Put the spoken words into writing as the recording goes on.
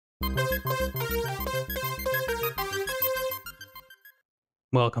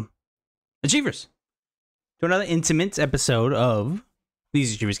Welcome, Achievers, to another intimate episode of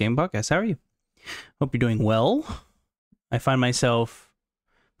these Achievers Game Podcast. How are you? Hope you're doing well. I find myself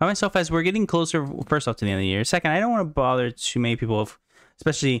as we're getting closer, first off, to the end of the year. Second, I don't want to bother too many people,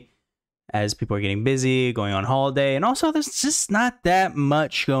 especially as people are getting busy, going on holiday, and also there's just not that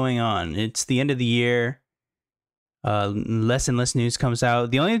much going on. It's the end of the year. Less and less news comes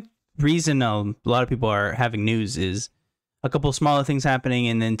out. The only reason a lot of people are having news is a couple smaller things happening,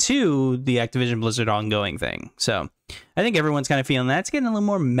 and then two, the Activision Blizzard ongoing thing. So I think everyone's kind of feeling that. It's getting a little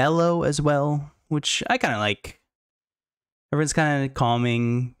more mellow as well, which I kind of like. Everyone's kind of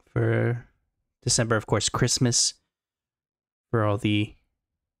calming for December, of course, Christmas for all the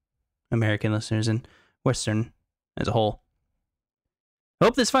American listeners and Western as a whole. I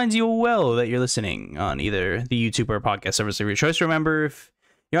hope this finds you well that you're listening on either the YouTube or podcast service of your choice. Remember, if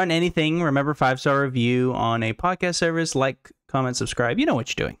you're on anything, remember 5-star review on a podcast service, like, comment, subscribe. You know what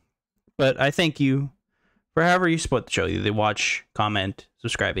you're doing. But I thank you for however you support the show. Either watch, comment,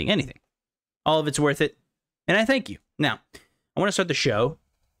 subscribing, anything. All of it's worth it. And I thank you. Now, I want to start the show.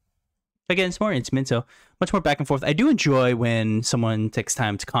 Again, it's more intimate, so much more back and forth. I do enjoy when someone takes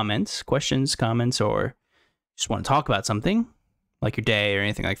time to comment, questions, comments, or just want to talk about something, like your day or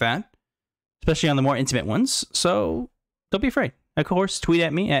anything like that. Especially on the more intimate ones. So don't be afraid. Of course, tweet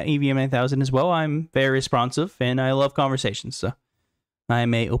at me at EVM9000 as well. I'm very responsive, and I love conversations, so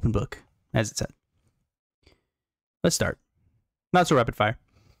I'm a open book, as it said. Let's start. Not so rapid fire.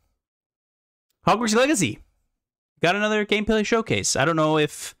 Hogwarts Legacy. Got another gameplay showcase. I don't know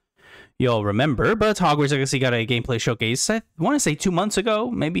if y'all remember, but Hogwarts Legacy got a gameplay showcase, I want to say 2 months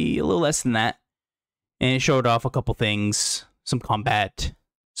ago, maybe a little less than that. And it showed off a couple things, some combat,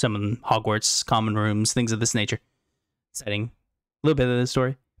 some Hogwarts common rooms, things of this nature. Setting a little bit of the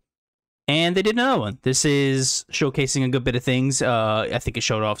story. And they did another one. This is showcasing a good bit of things. I think it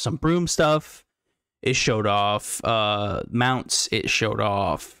showed off some broom stuff. It showed off mounts. It showed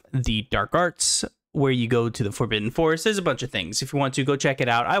off the dark arts, where you go to the Forbidden Forest. There's a bunch of things. If you want to, go check it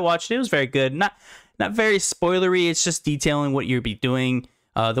out. I watched it. It was very good. Not very spoilery. It's just detailing what you'll be doing.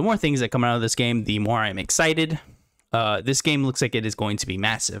 The more things that come out of this game, the more I'm excited. This game looks like it is going to be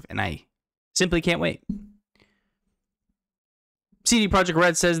massive, and I simply can't wait. CD Projekt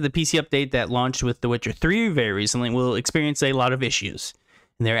Red says the PC update that launched with The Witcher 3 very recently will experience a lot of issues,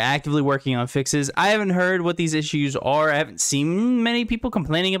 and they're actively working on fixes. I haven't heard what these issues are. I haven't seen many people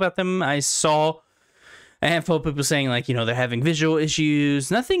complaining about them. I saw a handful of people saying, like, they're having visual issues.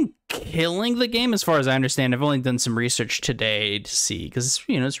 Nothing killing the game, as far as I understand. I've only done some research today to see, because,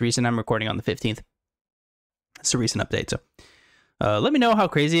 it's recent. I'm recording on the 15th. It's a recent update, so let me know how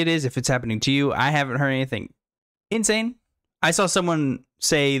crazy it is, if it's happening to you. I haven't heard anything insane. I saw someone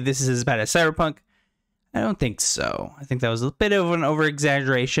say this is as bad as Cyberpunk. I don't think so. I think that was a bit of an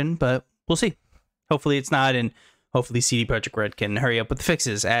over-exaggeration, but we'll see. Hopefully it's not, and hopefully CD Projekt Red can hurry up with the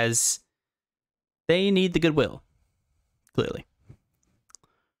fixes, as they need the goodwill, clearly.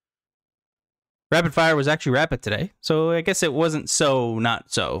 Rapid fire was actually rapid today, so I guess it wasn't so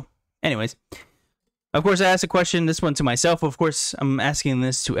not so. Anyways, of course, I asked a question, this one to myself. Of course, I'm asking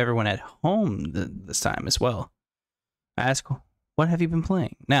this to everyone at home this time as well. I ask, what have you been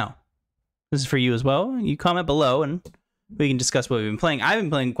playing? Now, this is for you as well. You comment below, and we can discuss what we've been playing. I've been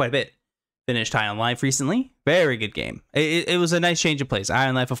playing quite a bit. Finished High on Life recently. Very good game. It was a nice change of pace. High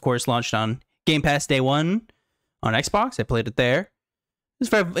on Life, of course, launched on Game Pass day one on Xbox. I played it there. It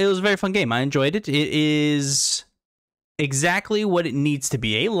was a very fun game. I enjoyed it. It is exactly what it needs to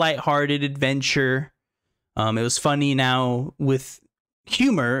be. A lighthearted adventure. It was funny now with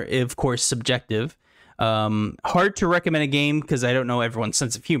humor, of course, subjective. Hard to recommend a game because I don't know everyone's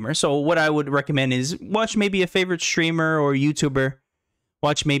sense of humor. So what I would recommend is watch maybe a favorite streamer or YouTuber.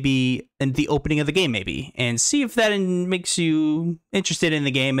 Watch maybe the opening of the game, maybe, and see if that makes you interested in the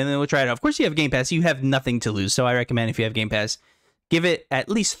game, and then we'll try it out. Of course, you have Game Pass. You have nothing to lose, so I recommend, if you have Game Pass, give it at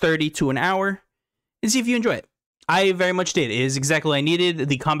least 30 to an hour and see if you enjoy it. I very much did. It is exactly what I needed.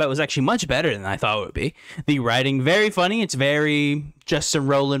 The combat was actually much better than I thought it would be. The writing, very funny. It's very Justin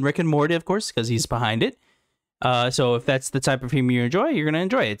Roiland, Rick and Morty, of course, because he's behind it. So if that's the type of humor you enjoy, you're going to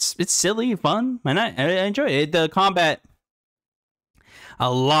enjoy it. It's silly, fun, and I enjoy it. The combat, a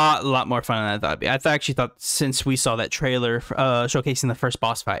lot more fun than I thought it'd be. I actually thought, since we saw that trailer showcasing the first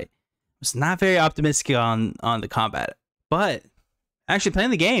boss fight, I was not very optimistic on the combat. But actually playing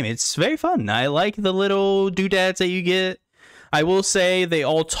the game, it's very fun. I like the little doodads that you get. I will say they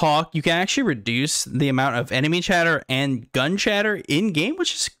all talk. You can actually reduce the amount of enemy chatter and gun chatter in game,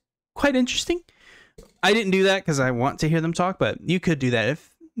 which is quite interesting. I didn't do that because I want to hear them talk, but you could do that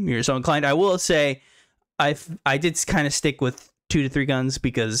if you're so inclined. I will say I did kind of stick with 2 to 3 guns,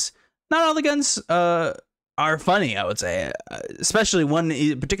 because not all the guns are funny, I would say. Especially one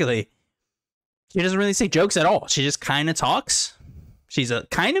particularly. She doesn't really say jokes at all. She just kind of talks. She's a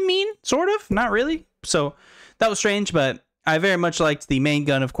kind of mean, sort of, not really. So that was strange, but I very much liked the main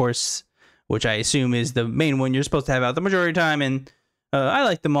gun, of course, which I assume is the main one you're supposed to have out the majority of the time, and I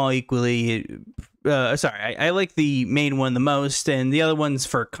like them all equally. I like the main one the most, and the other one's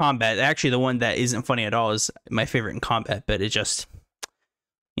for combat. Actually, the one that isn't funny at all is my favorite in combat, but it just,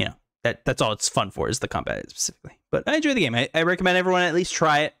 you know, that's all it's fun for, is the combat specifically. But I enjoy the game. I recommend everyone at least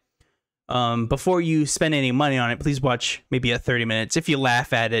try it. Before you spend any money on it, please watch maybe 30 minutes. If you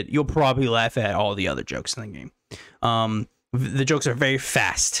laugh at it, you'll probably laugh at all the other jokes in the game. The jokes are very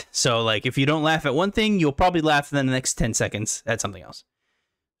fast. So, like, if you don't laugh at one thing, you'll probably laugh in the next 10 seconds at something else.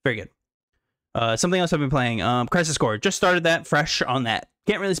 Very good. Something else I've been playing, Crisis Core. Just started that, fresh on that.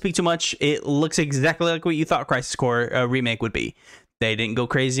 Can't really speak too much. It looks exactly like what you thought Crisis Core remake would be. They didn't go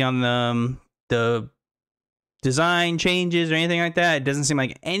crazy on the design changes or anything like that. It doesn't seem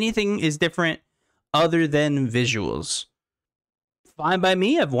like anything is different other than visuals. Fine by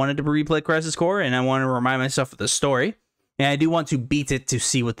me. I've wanted to replay Crisis Core, and I want to remind myself of the story. And I do want to beat it to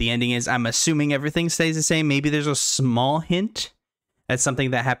see what the ending is. I'm assuming everything stays the same. Maybe there's a small hint at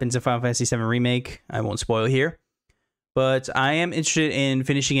something that happens in Final Fantasy VII Remake. I won't spoil here. But I am interested in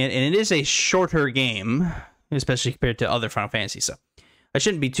finishing it, and it is a shorter game, especially compared to other Final Fantasy. So I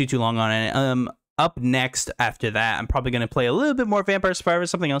shouldn't be too long on it. Up next after that, I'm probably going to play a little bit more Vampire Survivors,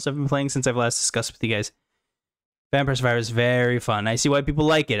 something else I've been playing since I've last discussed with you guys. Vampire Survivors is very fun. I see why people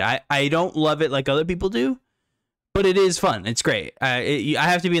like it. I don't love it like other people do, but it is fun. It's great. I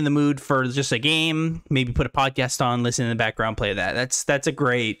have to be in the mood for just a game, maybe put a podcast on, listen in the background, play that. That's a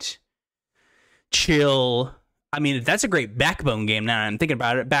great chill. I mean, that's a great Backbone game now I'm thinking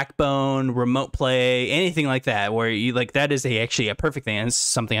about it. Backbone, remote play, anything like that, where you like, that is actually a perfect thing. It's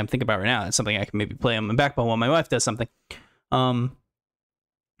something I'm thinking about right now. It's something I can maybe play on my Backbone while my wife does something. What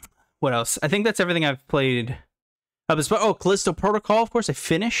else? I think that's everything I've played. Callisto Protocol, of course, I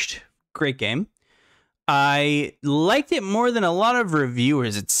finished. Great game. I liked it more than a lot of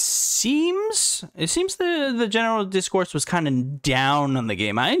reviewers. It seems the general discourse was kind of down on the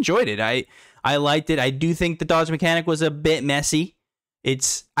game. I enjoyed it. I liked it. I do think the dodge mechanic was a bit messy.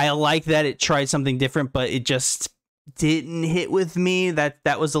 I like that it tried something different, but it just didn't hit with me.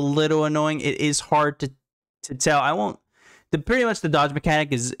 That was a little annoying. It is hard to tell. Pretty much the dodge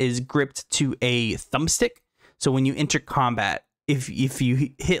mechanic is gripped to a thumbstick. So when you enter combat, if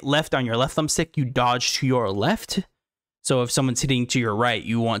you hit left on your left thumbstick, you dodge to your left. So if someone's hitting to your right,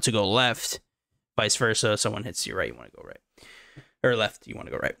 you want to go left. Vice versa, someone hits you right, you want to go right. Or left, you want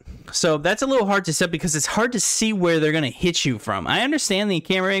to go right. So that's a little hard to set because it's hard to see where they're going to hit you from. I understand the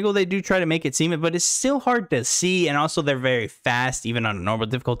camera angle, they do try to make it seem it, but it's still hard to see. And also they're very fast, even on a normal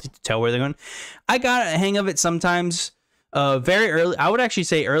difficulty, to tell where they're going. I got a hang of it sometimes. Very early, I would actually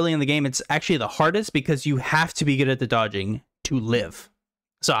say early in the game, it's actually the hardest because you have to be good at the dodging to live.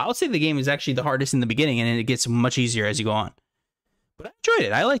 So I would say the game is actually the hardest in the beginning, and it gets much easier as you go on. But I enjoyed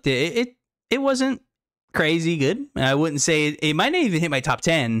it. I liked it. It wasn't crazy good. I wouldn't say it might not even hit my top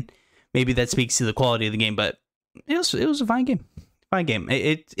 10. Maybe that speaks to the quality of the game, but it was a fine game. Fine game.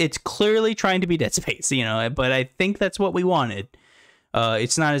 It's clearly trying to be Dead Space, you know, but I think that's what we wanted.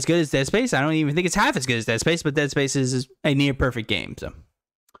 It's not as good as Dead Space. I don't even think it's half as good as Dead Space, but Dead Space is a near perfect game. So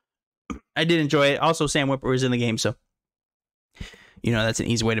I did enjoy it. Also, Sam Whipper was in the game, so you know that's an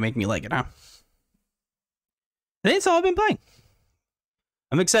easy way to make me like it, huh? And that's all I've been playing.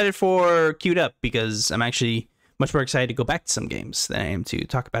 I'm excited for Queued Up because I'm actually much more excited to go back to some games than I am to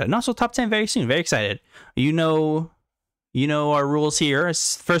talk about it. And also top 10 very soon. Very excited. You know our rules here.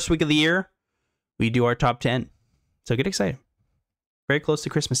 It's first week of the year. We do our top 10. So get excited. Very close to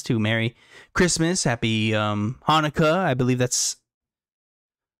Christmas too. Merry Christmas. Happy Hanukkah. I believe that's...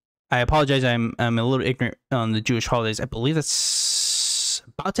 I apologize. I'm a little ignorant on the Jewish holidays. I believe that's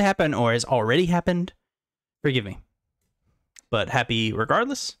about to happen or has already happened. Forgive me. But happy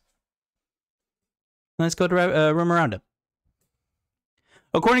regardless. Let's go to Rumor Roundup.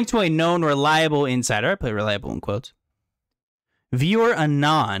 According to a known reliable insider, I put reliable in quotes, Viewer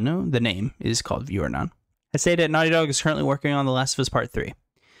Anon, the name is called Viewer Anon, has said that Naughty Dog is currently working on The Last of Us Part 3.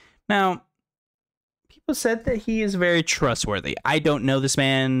 Now, people said that he is very trustworthy. I don't know this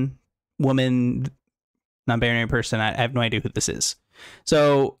man, woman, non-binary person. I have no idea who this is.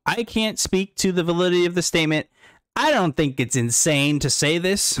 So I can't speak to the validity of the statement. I don't think it's insane to say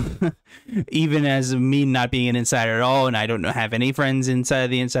this, even as me not being an insider at all, and I don't have any friends inside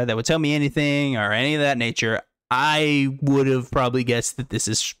the inside that would tell me anything or any of that nature. I would have probably guessed that this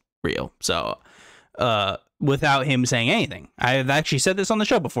is real. So, without him saying anything. I've actually said this on the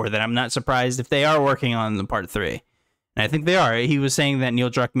show before that I'm not surprised if they are working on the part 3. And I think they are. He was saying that Neil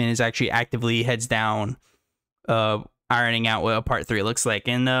Druckmann is actually actively heads down ironing out what a part 3 looks like.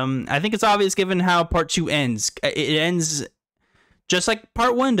 And I think it's obvious given how part 2 ends. It ends just like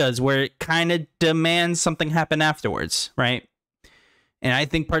part 1 does, where it kind of demands something happen afterwards, right? And I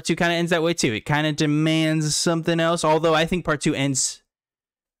think part 2 kind of ends that way too. It kind of demands something else, although I think part 2 ends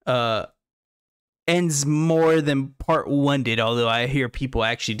more than part 1 did, although I hear people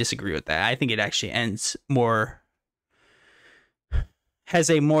actually disagree with that. I think it actually ends more, has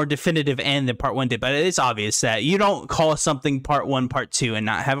a more definitive end than part 1 did, but it's obvious that you don't call something part 1, part 2, and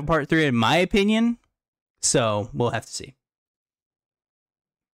not have a part 3, in my opinion. So we'll have to see.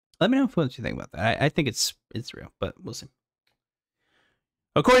 Let me know what you think about that. I think it's real, but we'll see.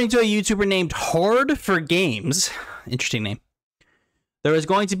 According to a YouTuber named Horde for Games, interesting name, there is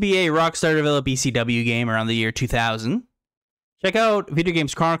going to be a Rockstar developed BCW game around the year 2000. Check out Video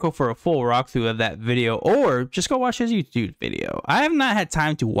Games Chronicle for a full walkthrough of that video, or just go watch his YouTube video. I have not had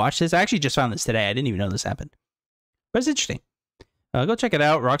time to watch this. I actually just found this today. I didn't even know this happened. But it's interesting. Go check it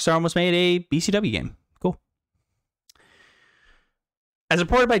out. Rockstar almost made a BCW game. Cool. As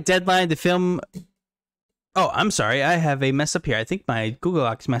reported by Deadline, the film... Oh, I'm sorry. I have a mess up here. I think my Google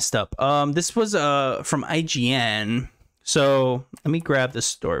Docs messed up. This was from IGN. So let me grab this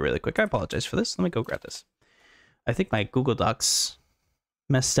story really quick. I apologize for this. Let me go grab this. I think my Google Docs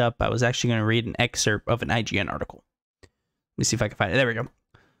messed up. I was actually going to read an excerpt of an IGN article. Let me see if I can find it. There we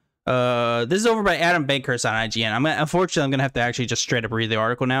go. This is over by Adam Bankhurst on IGN. Unfortunately, I'm going to have to actually just straight up read the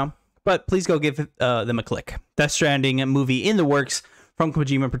article now. But please go give them a click. Death Stranding, a movie in the works from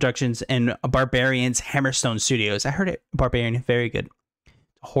Kojima Productions and Barbarian's Hammerstone Studios. I heard it. Barbarian, very good.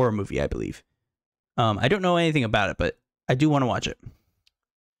 A horror movie, I believe. I don't know anything about it, but I do want to watch it.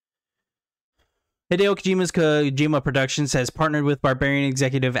 Hideo Kojima's Kojima Productions has partnered with Barbarian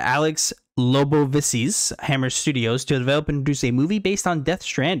executive Alex Lobovici's Hammer Studios to develop and produce a movie based on Death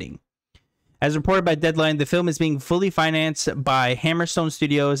Stranding. As reported by Deadline, the film is being fully financed by Hammerstone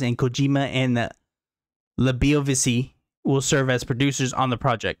Studios, and Kojima and Lobovisi will serve as producers on the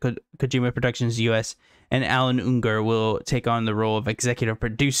project. Kojima Productions US and Alan Unger will take on the role of executive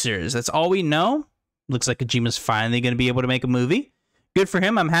producers. That's all we know. Looks like Kojima's finally going to be able to make a movie. Good for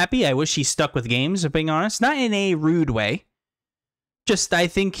him. I'm happy. I wish he stuck with games, if being honest. Not in a rude way. Just, I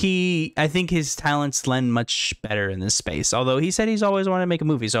think his talents lend much better in this space. Although he said he's always wanted to make a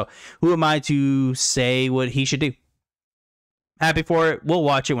movie. So who am I to say what he should do? Happy for it. We'll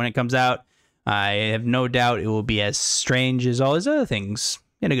watch it when it comes out. I have no doubt it will be as strange as all his other things.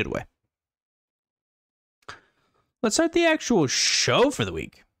 In a good way. Let's start the actual show for the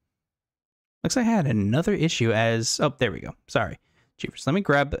week. Looks like I had another issue as... Oh, there we go. Sorry. Achievers. Let me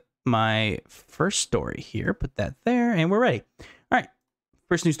grab my first story here. Put that there, and we're ready. All right.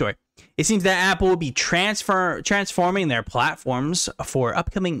 First news story. It seems that Apple will be transforming their platforms for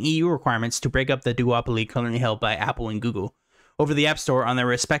upcoming EU requirements to break up the duopoly currently held by Apple and Google over the App Store on their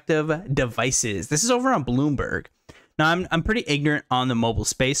respective devices. This is over on Bloomberg. Now, I'm pretty ignorant on the mobile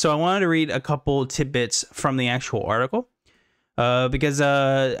space, so I wanted to read a couple tidbits from the actual article. Because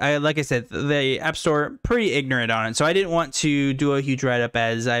like I said, the App Store, pretty ignorant on it. So I didn't want to do a huge write-up,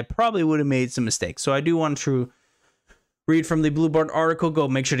 as I probably would have made some mistakes. So I do want to read from the Bloomberg article. Go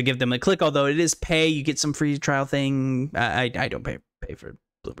make sure to give them a click. Although it is pay, you get some free trial thing. I don't pay for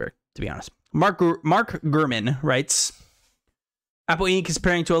Bloomberg, to be honest. Mark Gurman writes, Apple Inc. is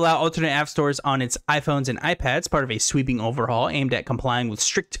preparing to allow alternate app stores on its iPhones and iPads, part of a sweeping overhaul aimed at complying with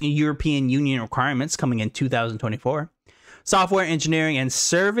strict European Union requirements coming in 2024. Software engineering and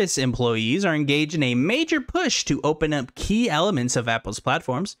service employees are engaged in a major push to open up key elements of Apple's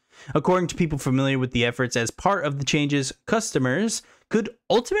platforms. According to people familiar with the efforts, as part of the changes, customers could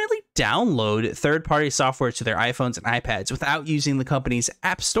ultimately download third-party software to their iPhones and iPads without using the company's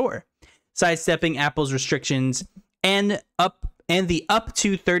App Store, sidestepping Apple's restrictions and the up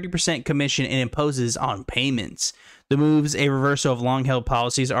to 30% commission it imposes on payments. The moves, a reversal of long-held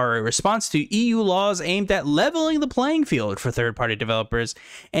policies, are a response to EU laws aimed at leveling the playing field for third-party developers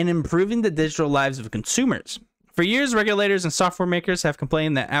and improving the digital lives of consumers. For years, regulators and software makers have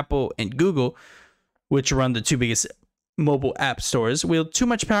complained that Apple and Google, which run the two biggest mobile app stores, wield too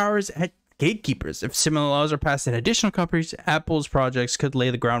much power as gatekeepers. If similar laws are passed in additional countries, Apple's projects could lay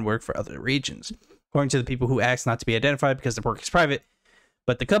the groundwork for other regions. According to the people who asked not to be identified because the work is private,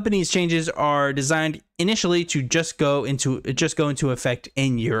 but the company's changes are designed initially to just go into effect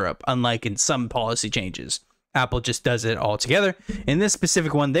in Europe, unlike in some policy changes. Apple just does it all together. In this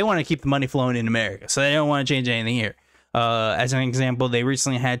specific one, they want to keep the money flowing in America, so they don't want to change anything here. As an example, they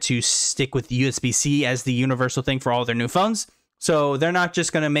recently had to stick with USB-C as the universal thing for all their new phones. So they're not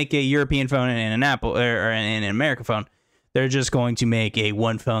just going to make a European phone and an Apple or an American phone. They're just going to make a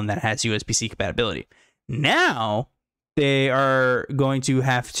one phone that has USB-C compatibility. Now they are going to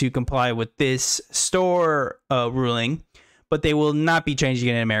have to comply with this store ruling, but they will not be changing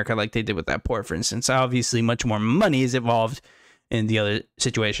it in America like they did with that port, for instance. Obviously, much more money is involved in the other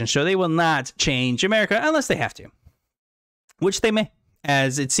situation, so they will not change America unless they have to, which they may,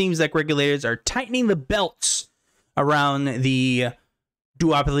 as it seems like regulators are tightening the belts around the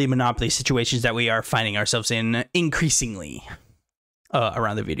duopoly monopoly situations that we are finding ourselves in increasingly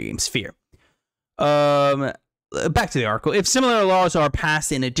around the video game sphere. Back to the article. If similar laws are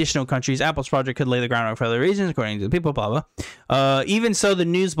passed in additional countries, Apple's project could lay the groundwork for other reasons, according to the people, blah, blah. Even so, the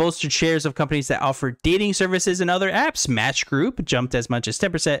news bolstered shares of companies that offer dating services and other apps. Match Group jumped as much as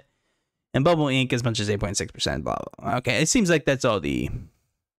 10%, and Bubble Inc. as much as 8.6%, blah, blah. Okay, it seems like that's all the...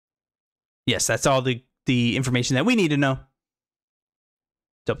 Yes, that's all the information that we need to know.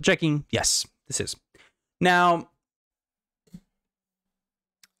 Double checking. Yes, this is. Now,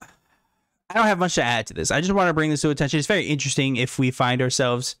 I don't have much to add to this. I just want to bring this to attention. It's very interesting if we find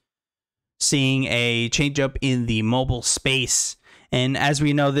ourselves seeing a change up in the mobile space. And as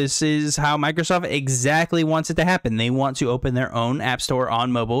we know, this is how Microsoft exactly wants it to happen. They want to open their own app store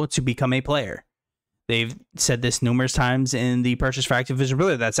on mobile to become a player. They've said this numerous times in the purchase for Activision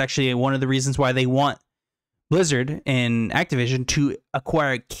Blizzard. That's actually one of the reasons why they want Blizzard and Activision to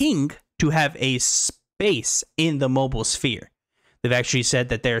acquire King to have a space in the mobile sphere. They've actually said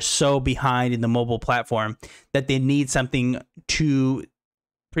that they're so behind in the mobile platform that they need something to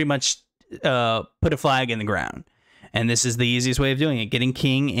pretty much put a flag in the ground. And this is the easiest way of doing it. Getting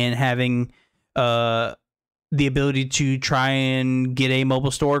King and having the ability to try and get a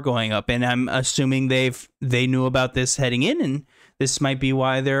mobile store going up. And I'm assuming they knew about this heading in, and this might be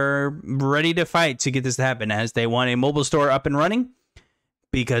why they're ready to fight to get this to happen, as they want a mobile store up and running,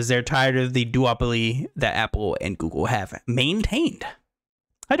 because they're tired of the duopoly that Apple and Google have maintained.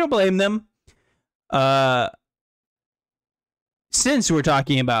 I don't blame them. Since we're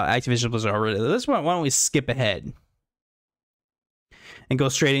talking about Activision Blizzard already, why don't we skip ahead and go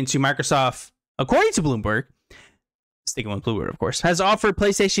straight into Microsoft, according to Bloomberg, sticking with Bloomberg, of course, has offered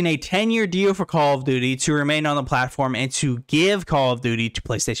PlayStation a 10-year deal for Call of Duty to remain on the platform and to give Call of Duty to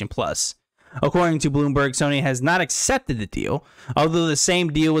PlayStation Plus. According to Bloomberg, Sony has not accepted the deal, although the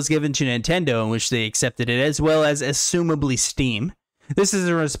same deal was given to Nintendo, in which they accepted it, as well as assumably Steam. This is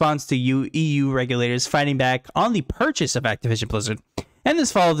in response to EU regulators fighting back on the purchase of Activision Blizzard, and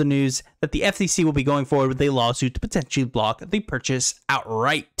this followed the news that the FTC will be going forward with a lawsuit to potentially block the purchase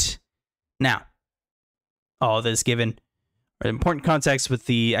outright. Now, all this given important context with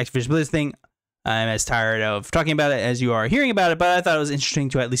the Activision Blizzard thing. I'm as tired of talking about it as you are hearing about it, but I thought it was interesting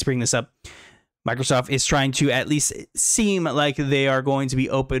to at least bring this up. Microsoft is trying to at least seem like they are going to be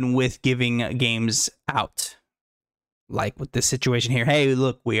open with giving games out. Like with this situation here. Hey,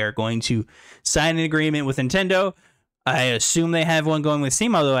 look, we are going to sign an agreement with Nintendo. I assume they have one going with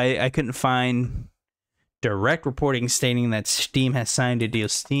Steam, although I couldn't find direct reporting stating that Steam has signed a deal.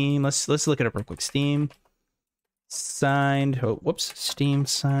 Steam, let's look it up real quick. Steam signed, Steam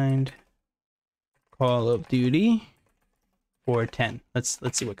signed Call of Duty for 10. Let's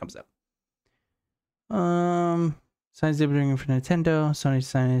see what comes up. Signs the agreement for Nintendo. Sony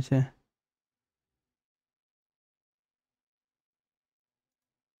signed it.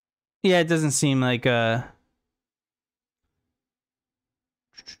 Yeah, it doesn't seem like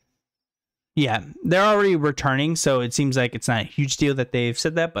yeah, they're already returning, so it seems like it's not a huge deal that they've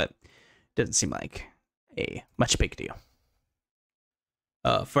said that, but it doesn't seem like a much big deal.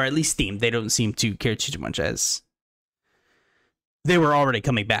 For at least Steam, they don't seem to care too much, as they were already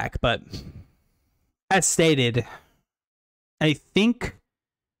coming back. But as stated, I think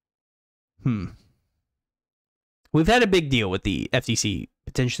we've had a big deal with the FTC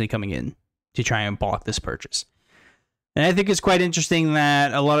potentially coming in to try and block this purchase. And I think it's quite interesting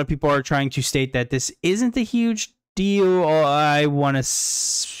that a lot of people are trying to state that this isn't a huge deal. I want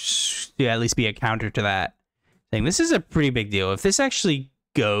to at least be a counter to that, saying this is a pretty big deal. If this actually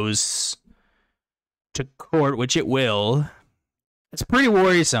goes to court, which it will, it's pretty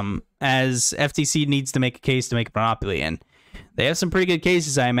worrisome, as FTC needs to make a case to make a monopoly, and they have some pretty good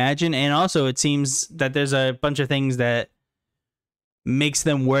cases, I imagine. And also, it seems that there's a bunch of things that makes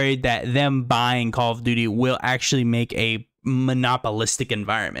them worried that them buying Call of Duty will actually make a monopolistic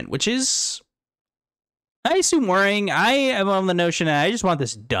environment, which is, I assume, worrying. I am on the notion that I just want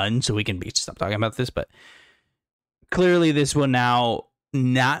this done so we can stop talking about this, but clearly this will now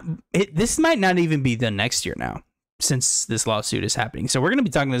this might not even be done next year now. since this lawsuit is happening. So we're going to be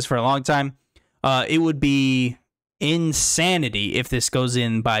talking this for a long time. It would be insanity if this goes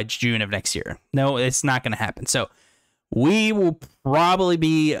in by June of next year. No, it's not going to happen. So we will probably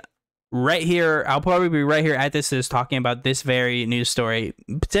be right here. I'll probably be right here at this talking about this very news story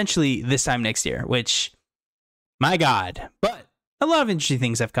potentially this time next year, which, my God. But a lot of interesting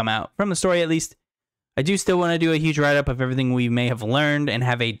things have come out from the story, at least. I do still want to do a huge write-up of everything we may have learned and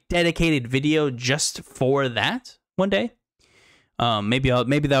have a dedicated video just for that one day. Maybe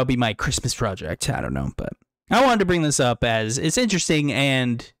that'll be my Christmas project. I don't know, but I wanted to bring this up as it's interesting,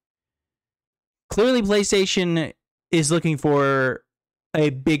 and clearly PlayStation is looking for a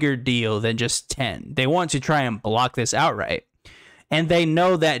bigger deal than just 10. They want to try and block this outright. And they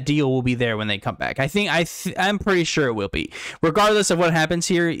know that deal will be there when they come back. I'm pretty sure it will be. Regardless of what happens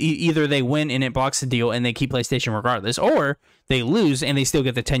here, either they win and it blocks the deal and they keep PlayStation regardless, or they lose and they still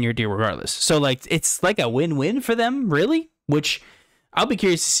get the 10-year deal regardless. So like it's like a win-win for them, really. Which I'll be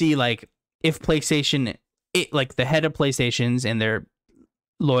curious to see, like, if PlayStation, like the head of PlayStation's and their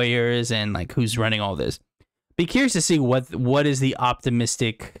lawyers and like who's running all this. Be curious to see what is the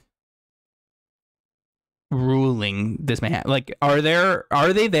optimistic ruling this may have. Like, are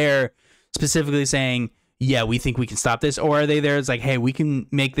they there specifically saying, yeah, we think we can stop this, or are they there as like, hey, we can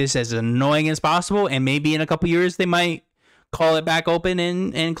make this as annoying as possible, and maybe in a couple years they might call it back open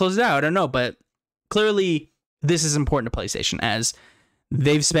and close it out? I don't know, but clearly this is important to PlayStation, as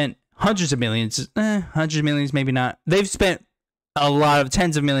they've spent hundreds of millions maybe not, they've spent a lot of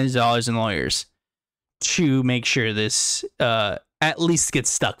tens of millions of dollars in lawyers to make sure this at least gets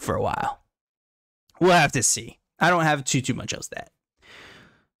stuck for a while. We'll have to see. I don't have too much else to add.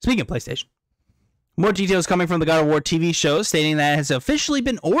 Speaking of PlayStation, more details coming from the God of War TV show, stating that it has officially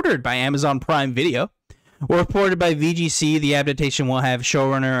been ordered by Amazon Prime Video. Reported by VGC, the adaptation will have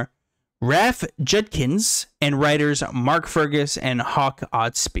showrunner Raph Judkins and writers Mark Fergus and Hawk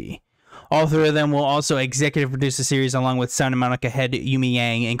Otsby. All three of them will also executive produce the series, along with Santa Monica head Yumi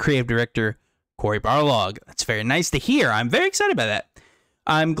Yang and creative director Cory Barlog. That's very nice to hear. I'm very excited about that.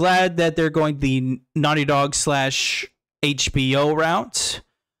 I'm glad that they're going the Naughty Dog / HBO route.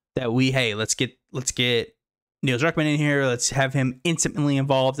 That let's get Neil Druckmann in here. Let's have him intimately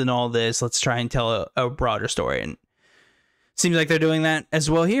involved in all this. Let's try and tell a broader story. And seems like they're doing that as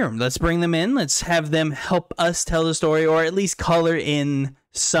well here. Let's bring them in. Let's have them help us tell the story, or at least color in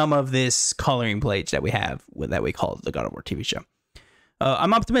some of this coloring page that we have that we call the God of War TV show.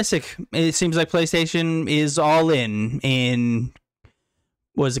 I'm optimistic. It seems like PlayStation is all in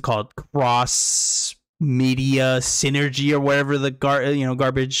what is it called? Cross media synergy, or whatever the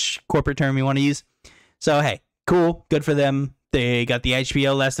garbage corporate term you want to use. So hey, cool, good for them. They got the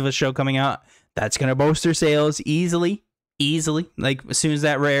HBO Last of Us show coming out. That's gonna boost their sales easily. Like as soon as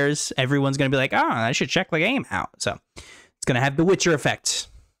that rares, everyone's gonna be like, I should check the game out. So it's gonna have the Witcher effect.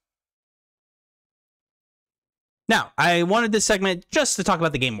 Now, I wanted this segment just to talk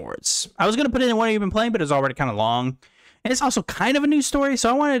about the Game Awards. I was gonna put it in what you've been playing, but it's already kind of long. And it's also kind of a news story, so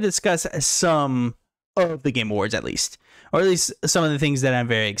I wanted to discuss some of the Game Awards at least. Or at least some of the things that I'm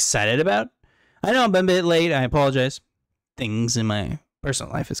very excited about. I know I'm a bit late, I apologize. Things in my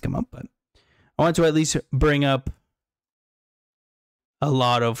personal life has come up, but I want to at least bring up a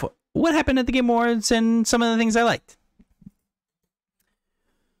lot of what happened at the Game Awards and some of the things I liked.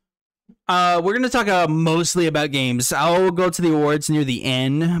 We're going to talk mostly about games. I'll go to the awards near the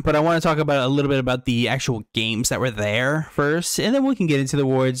end, but I want to talk about a little bit about the actual games that were there first, and then we can get into the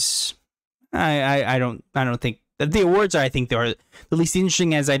awards. I don't think that the awards are, I think, they're the least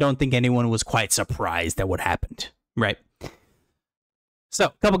interesting, as I don't think anyone was quite surprised at what happened, right? So,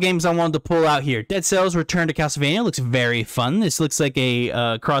 a couple games I wanted to pull out here. Dead Cells Return to Castlevania looks very fun. This looks like a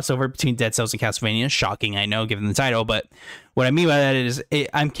crossover between Dead Cells and Castlevania. Shocking, I know, given the title, but what I mean by that is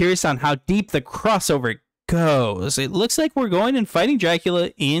I'm curious on how deep the crossover goes. It looks like we're going and fighting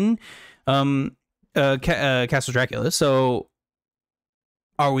Dracula in Castle Dracula, so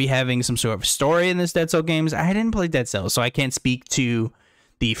are we having some sort of story in this Dead Cells games? I didn't play Dead Cells, so I can't speak to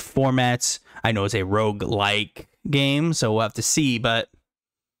the formats. I know it's a rogue-like game, so we'll have to see, but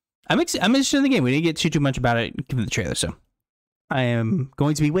I'm interested in the game. We didn't get too much about it given the trailer, so I am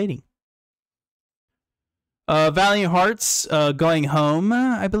going to be waiting. Valiant Hearts Going Home,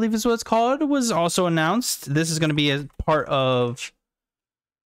 I believe is what it's called, was also announced. This is going to be a part of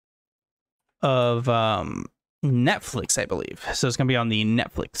Netflix, I believe. So it's going to be on the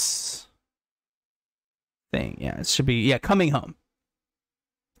Netflix thing. Yeah, it should be, Coming Home.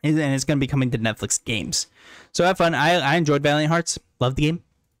 And it's going to be coming to Netflix games. So have fun. I enjoyed Valiant Hearts. Loved the game.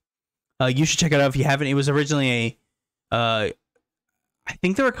 You should check it out if you haven't. It was originally I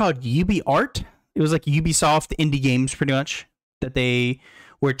think they were called UB Art. It was like Ubisoft indie games, pretty much, that they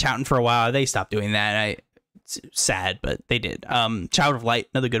were touting for a while. They stopped doing that. It's sad, but they did. Child of Light,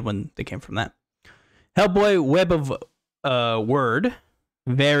 another good one that came from that. Hellboy Web of Word,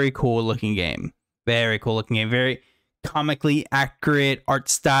 very cool looking game. Very cool looking game. Very comically accurate art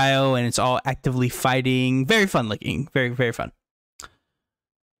style, and it's all actively fighting. Very fun looking. Very, very fun.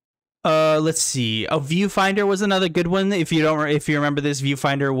 Let's see. Oh, Viewfinder was another good one. If you remember this,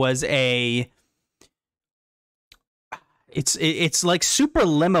 Viewfinder was it's like super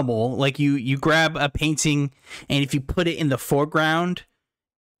liminal. Like you grab a painting, and if you put it in the foreground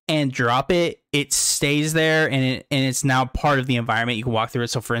and drop it, it stays there, and it's now part of the environment. You can walk through it.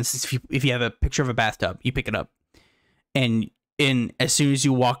 So for instance, if you have a picture of a bathtub, you pick it up, and as soon as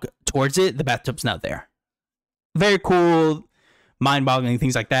you walk towards it, the bathtub's not there. Very cool, mind-boggling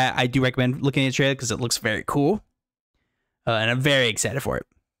things like that. I do recommend looking at the trailer because it looks very cool, and I'm very excited for it,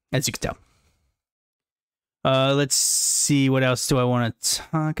 as you can tell. Let's see, what else do I want to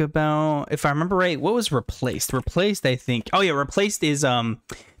talk about? If I remember right, what was Replaced? Replaced, I think. Oh yeah, Replaced is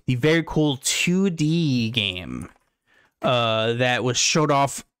the very cool 2D game that was showed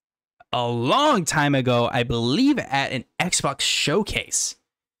off a long time ago, I believe at an Xbox showcase.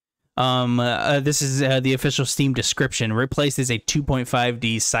 This is the official Steam description. Replaced is a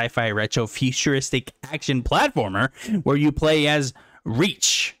 2.5D sci-fi retro futuristic action platformer where you play as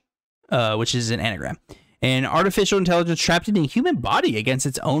Reach, which is an anagram, an artificial intelligence trapped in a human body against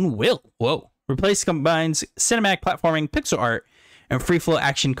its own will. Whoa. Replaced combines cinematic platforming, pixel art, and free-flow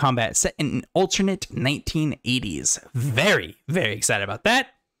action combat set in an alternate 1980s. Very, very excited about that.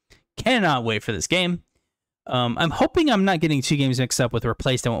 Cannot wait for this game. I'm hoping I'm not getting two games mixed up with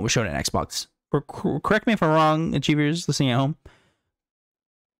Replaced and what was shown at Xbox. Correct me if I'm wrong, Achievers listening at home.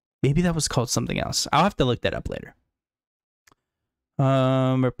 Maybe that was called something else. I'll have to look that up later.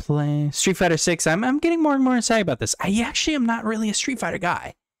 We're playing Street Fighter 6. I'm getting more and more excited about this. I actually am not really a Street Fighter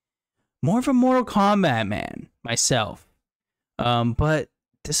guy. More of a Mortal Kombat man myself. But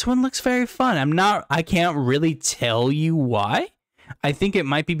this one looks very fun. I can't really tell you why. I think it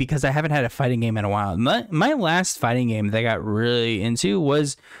might be because I haven't had a fighting game in a while. My last fighting game that I got really into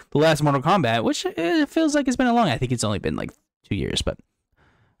was the last Mortal Kombat, which it feels like it's been a long. I think it's only been like 2 years, but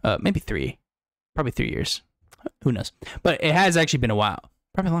maybe 3. Probably 3 years. Who knows? But it has actually been a while.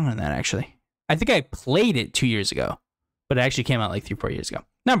 Probably longer than that, actually. I think I played it 2 years ago, but it actually came out like 3-4 years ago.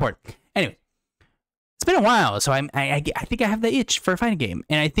 Not important. Anyway, it's been a while, so I think I have the itch for a fighting game,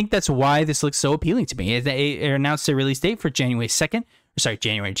 and I think that's why this looks so appealing to me. It announced a release date for June 2nd,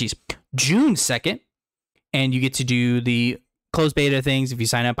 and you get to do the closed beta things if you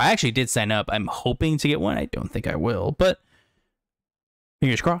sign up. I actually did sign up. I'm hoping to get one. I don't think I will, but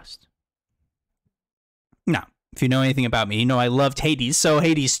fingers crossed. Now, if you know anything about me, you know I loved Hades, so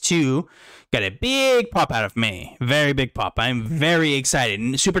Hades 2 got a big pop out of me. Very big pop. I'm very excited.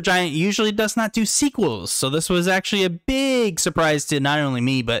 And Supergiant usually does not do sequels, so this was actually a big surprise to not only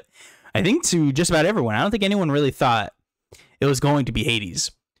me, but I think to just about everyone. I don't think anyone really thought it was going to be Hades,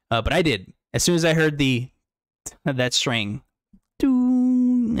 but I did. As soon as I heard that string,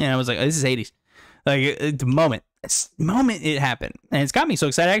 and I was like, oh, this is Hades. Like, the moment it happened, and it's got me so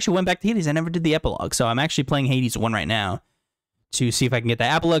excited. I actually went back to Hades. I never did the epilogue, so I'm actually playing Hades 1 right now to see if I can get the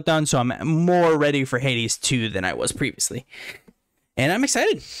epilogue done, so I'm more ready for Hades 2 than I was previously. And I'm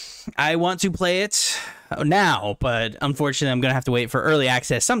excited. I want to play it now, but unfortunately I'm going to have to wait for early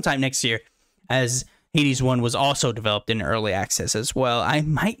access sometime next year, as Hades 1 was also developed in early access as well. I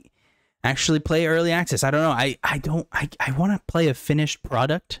might actually play early access. I don't know. I want to play a finished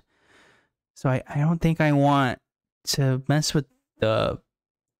product, so I don't think I want to mess with the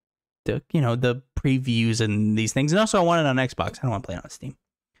previews and these things. And also I want it on Xbox. I don't want to play it on Steam.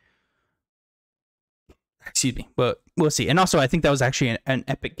 Excuse me, but we'll see. And also I think that was actually an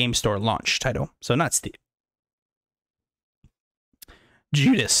Epic Game Store launch title, so not Steam.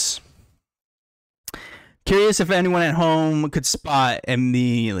 Judas. Curious if anyone at home could spot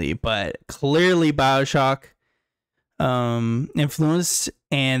immediately, but clearly BioShock influenced,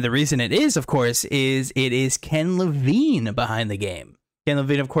 and the reason it is, of course, is it is Ken Levine behind the game. Ken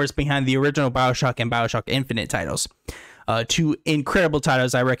Levine, of course, behind the original BioShock and BioShock Infinite titles. Two incredible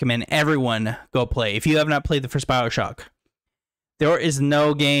titles I recommend everyone go play. If you have not played the first BioShock, there is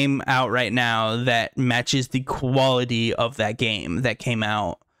no game out right now that matches the quality of that game that came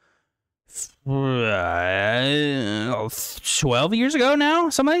out 12 years ago now,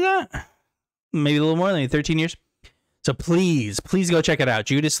 something like that. Maybe a little more, like 13 years. So please go check it out.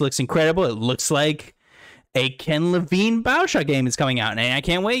 Judas looks incredible. It looks like a Ken Levine BioShock game is coming out, and I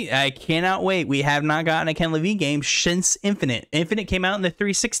can't wait. I cannot wait. We have not gotten a Ken Levine game since Infinite. Infinite came out in the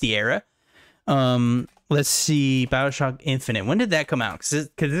 360 era. Let's see, BioShock Infinite. When did that come out? Because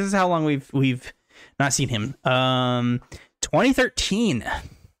this is how long we've not seen him. 2013.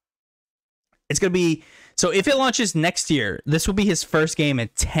 It's gonna be, so if it launches next year, this will be his first game in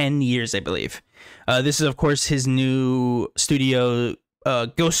 10 years, I believe. This is of course his new studio,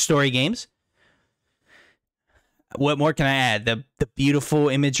 Ghost Story Games. What more can I add? The beautiful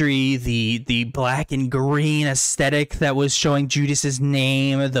imagery, the black and green aesthetic that was showing Judas's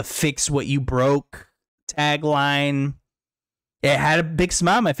name, the "fix what you broke" tagline. It had a big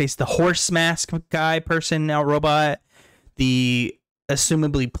smile on my face. The horse mask guy, person, now robot. The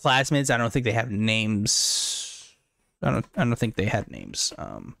assumably plasmids. I don't think they have names. I don't think they had names.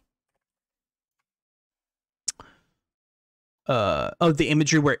 The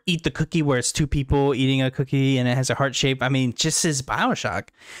imagery where eat the cookie, where it's two people eating a cookie and it has a heart shape. I mean, just as BioShock.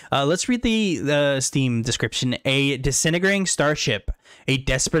 Let's read the Steam description. A disintegrating starship, a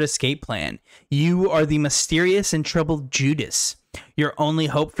desperate escape plan. You are the mysterious and troubled Judas. Your only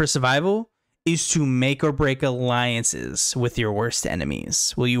hope for survival is to make or break alliances with your worst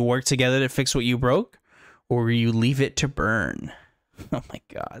enemies. Will you work together to fix what you broke, or will you leave it to burn? Oh my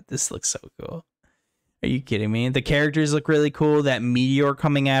god, this looks so cool. Are you kidding me? The characters look really cool. That meteor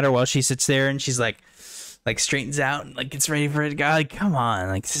coming at her while she sits there and she's like straightens out and like gets ready for it. God, like, come on.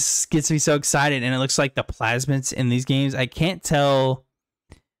 Like, this gets me so excited. And it looks like the plasmids in these games, I can't tell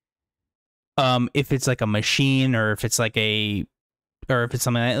if it's like a machine or if it's like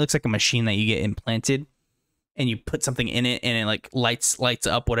something that it looks like a machine that you get implanted and you put something in it and it like lights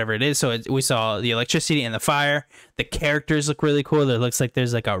up whatever it is. So we saw the electricity and the fire. The characters look really cool. It looks like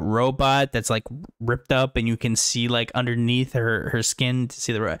there's like a robot that's like ripped up and you can see like underneath her skin to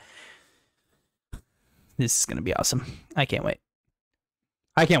see the This is gonna be awesome. I can't wait.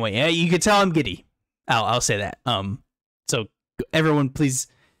 Yeah, you can tell I'm giddy. I'll say that. So everyone, please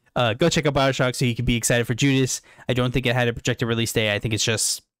go check out BioShock so you can be excited for Judas. I don't think it had a projected release date. I think it's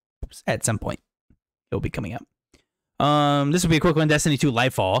just at some point it'll be coming out. This will be a quick one. Destiny 2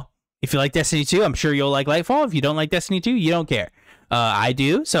 Lightfall. If you like Destiny 2, I'm sure you'll like Lightfall. If you don't like Destiny 2, you don't care. I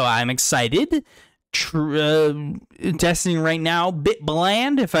do, so I'm excited. Destiny right now, bit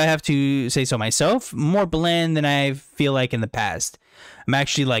bland, if I have to say so myself. More bland than I feel like in the past. I'm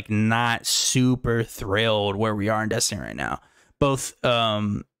actually like not super thrilled where we are in Destiny right now. Both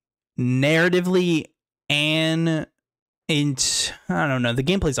narratively and I don't know, the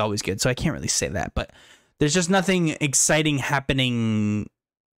gameplay's always good, so I can't really say that, but there's just nothing exciting happening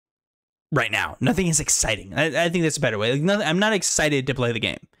right now. Nothing is exciting. I think that's a better way. Like, I'm not excited to play the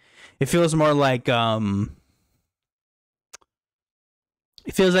game. It feels more like it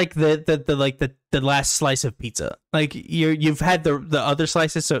feels like the last slice of pizza. Like you've had the other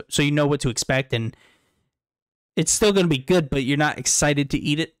slices, so you know what to expect, and it's still gonna be good, but you're not excited to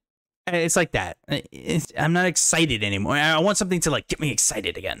eat it. It's like that. I'm not excited anymore. I want something to like get me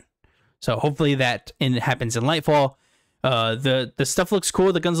excited again. So hopefully that happens in Lightfall. The stuff looks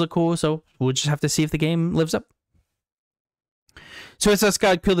cool. The guns look cool. So we'll just have to see if the game lives up. Suicide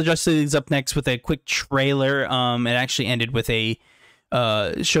Squad Kill the Justice League's up next with a quick trailer. It actually ended with a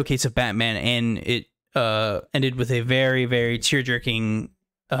showcase of Batman, and it ended with a very, very tear-jerking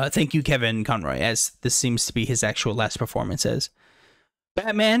thank you, Kevin Conroy, as this seems to be his actual last performance as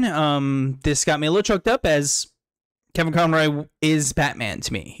Batman. This got me a little choked up as Kevin Conroy is Batman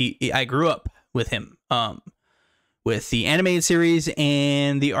to me. I grew up with him, with the animated series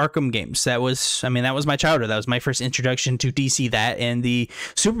and the Arkham games. That was my childhood. That was my first introduction to DC, that and the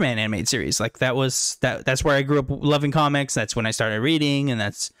Superman animated series. Like that's where I grew up loving comics. That's when I started reading, and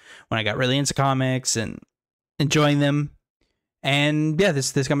that's when I got really into comics and enjoying them. And yeah,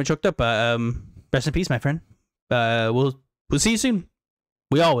 this got me choked up. Rest in peace, my friend. We'll see you soon.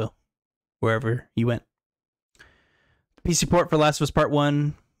 We all will, wherever you went. PC port for Last of Us Part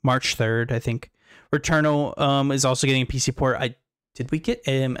 1, March 3rd, I think. Returnal is also getting a PC port. Did we get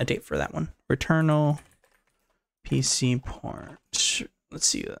a date for that one? Returnal PC port. Let's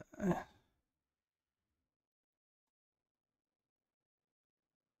see.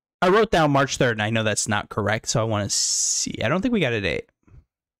 I wrote down March 3rd, and I know that's not correct, so I want to see. I don't think we got a date.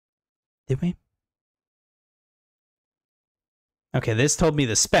 Did we? Okay, this told me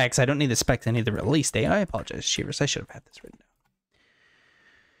the specs. I don't need the specs. I need the release date. I apologize, Achievers. I should have had this written down.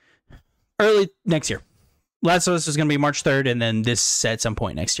 Early next year. Last of Us is going to be March 3rd, and then this at some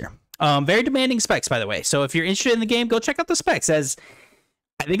point next year. Very demanding specs, by the way. So if you're interested in the game, go check out the specs, as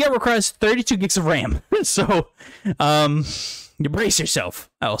I think it requires 32 gigs of RAM. So you brace yourself.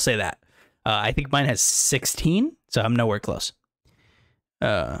 I will say that. I think mine has 16, so I'm nowhere close.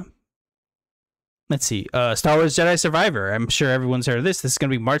 Let's see. Star Wars Jedi Survivor. I'm sure everyone's heard of this. This is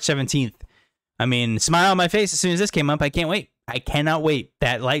going to be March 17th. I mean, smile on my face as soon as this came up. I can't wait. I cannot wait.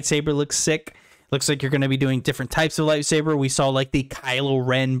 That lightsaber looks sick. Looks like you're going to be doing different types of lightsaber. We saw like the Kylo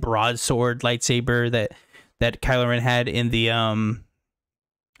Ren broadsword lightsaber that Kylo Ren had in the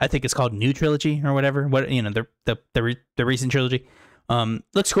I think it's called New Trilogy or whatever. What, you know, the recent trilogy.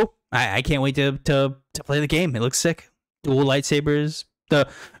 Looks cool. I can't wait to play the game. It looks sick. Dual lightsabers. The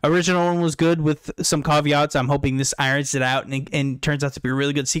original one was good with some caveats. I'm hoping this irons it out and turns out to be a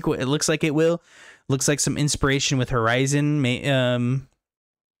really good sequel. It looks like it will. Looks like some inspiration with Horizon, in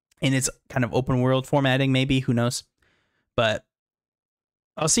its kind of open world formatting, maybe. Who knows? But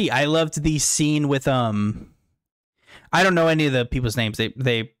I'll see. I loved the scene with I don't know any of the people's names.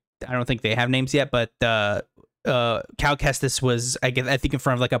 They I don't think they have names yet, but Cal Kestis was I think in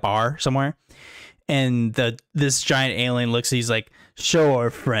front of like a bar somewhere. And this giant alien looks, he's like, show our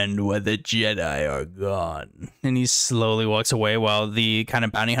friend where the Jedi are gone. And he slowly walks away while the kind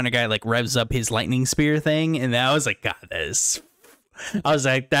of bounty hunter guy like revs up his lightning spear thing. And I was like, God, that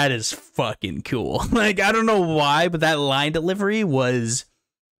is fucking cool. Like, I don't know why, but that line delivery was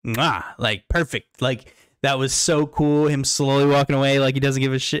like perfect. Like, that was so cool. Him slowly walking away like he doesn't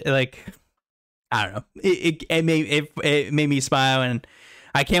give a shit. Like, I don't know. It made me smile, and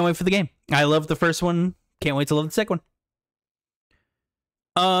I can't wait for the game. I love the first one. Can't wait to love the second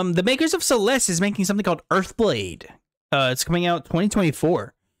one. The makers of Celeste is making something called Earthblade. It's coming out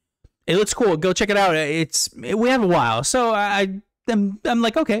 2024. It looks cool. Go check it out. We have a while, so I'm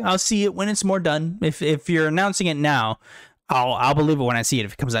like, okay, I'll see it when it's more done. If you're announcing it now, I'll believe it when I see it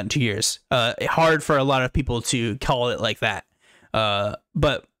if it comes out in 2 years. Hard for a lot of people to call it like that.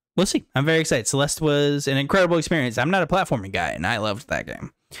 But we'll see. I'm very excited. Celeste was an incredible experience. I'm not a platforming guy, and I loved that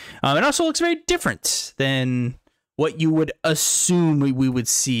game. It also looks very different than what you would assume we would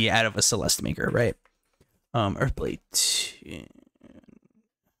see out of a Celeste maker, right? Earthblade.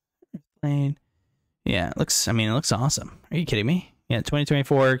 Yeah, it looks awesome. Are you kidding me? Yeah,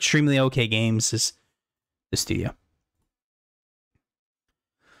 2024, extremely okay games is the studio.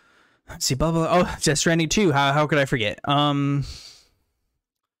 Let's see, blah, blah. Oh, Death Stranding 2. How could I forget?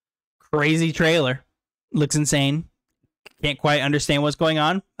 Crazy trailer. Looks insane. Can't quite understand what's going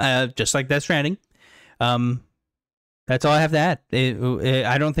on. Just like Death Stranding. That's all I have to add.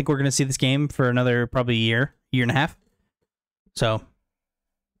 I don't think we're going to see this game for another probably year and a half. So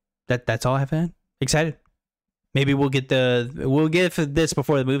that's all I have to add. Excited. Maybe we'll get this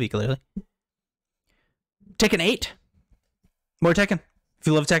before the movie, clearly. Tekken 8. More Tekken. If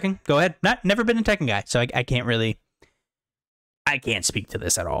you love Tekken, go ahead. Never been a Tekken guy, so I can't speak to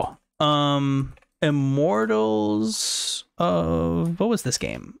this at all. Immortals of... What was this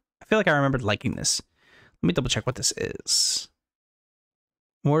game? I feel like I remembered liking this. Let me double check what this is.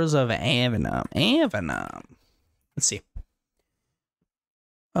 Immortals of Avenum. Let's see.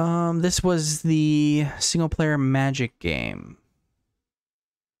 This was the single-player Magic game.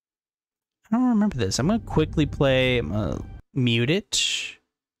 I don't remember this. I'm gonna quickly play... I'm gonna mute it.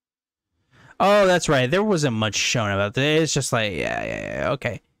 Oh, that's right. There wasn't much shown about this. It's just like, yeah,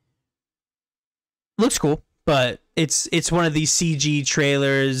 okay. Looks cool, but it's one of these CG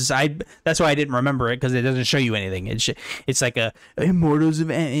trailers. That's why I didn't remember it, because it doesn't show you anything. It's like a Immortals of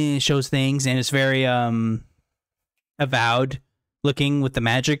it shows things, and it's very avowed looking with the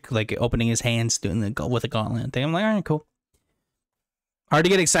magic, like opening his hands, doing the with a gauntlet thing. I'm like, all right, cool. Hard to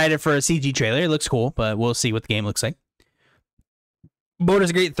get excited for a CG trailer. It looks cool, but we'll see what the game looks like.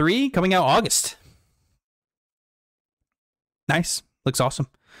 Baldur's Gate 3 coming out August. Nice. Looks awesome.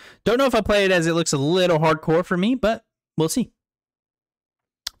 Don't know if I'll play it, as it looks a little hardcore for me, but we'll see.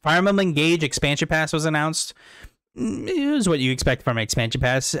 Fire Emblem Engage expansion pass was announced. It was what you expect from an expansion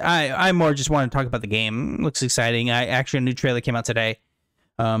pass. I more just want to talk about the game. Looks exciting. Actually, a new trailer came out today.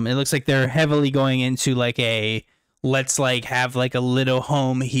 It looks like they're heavily going into like a let's like have like a little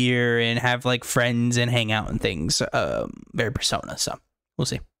home here and have like friends and hang out and things. Very Persona. So we'll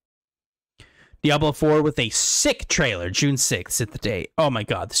see. Diablo 4 with a sick trailer, June 6th at the date. Oh my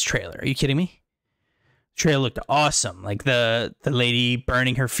god, this trailer. Are you kidding me? The trailer looked awesome. Like the lady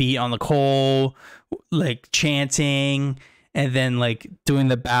burning her feet on the coal, like chanting, and then like doing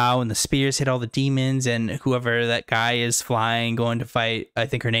the bow, and the spears hit all the demons, and whoever that guy is flying, going to fight, I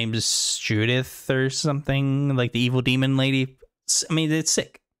think her name is Judith or something, like the evil demon lady. I mean, it's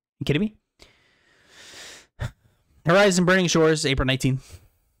sick. You kidding me? Horizon Burning Shores, April 19th.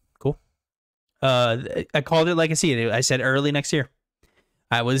 I called it like I see it. I said early next year.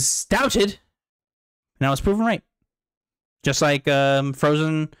 I was doubted, and I was proven right. Just like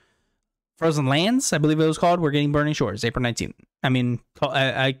Frozen Lands, I believe it was called. We're getting Burning Shores, April 19th. I mean,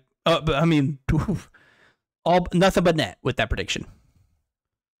 all nothing but net with that prediction.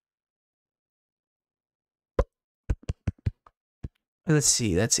 Let's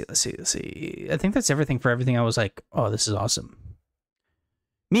see. I think that's everything for everything. I was like, oh, this is awesome.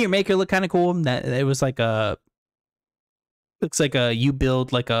 Meteor Maker looked kind of cool. That it was like looks like you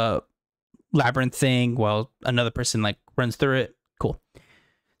build like a labyrinth thing while another person like runs through it. Cool.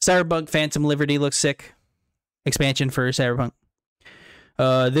 Cyberpunk Phantom Liberty looks sick. Expansion for Cyberpunk.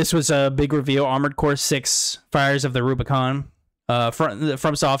 This was a big reveal. Armored Core 6 Fires of the Rubicon.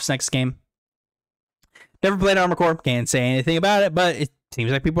 FromSoft's next game. Never played Armored Core. Can't say anything about it, but it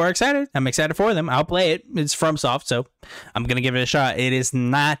seems like people are excited. I'm excited for them. I'll play it. It's FromSoft, so I'm going to give it a shot. It is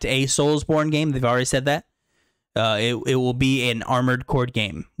not a Soulsborne game. They've already said that. It will be an Armored Core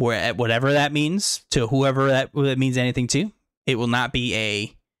game, where whatever that means to whoever that means anything to. It will not be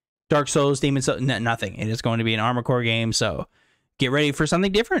a Dark Souls, Demon Souls, nothing. It is going to be an Armored Core game, so get ready for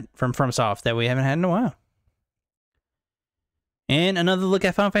something different from FromSoft that we haven't had in a while. And another look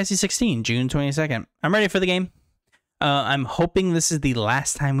at Final Fantasy 16, June 22nd. I'm ready for the game. I'm hoping this is the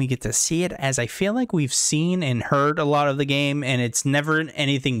last time we get to see it, as I feel like we've seen and heard a lot of the game, and it's never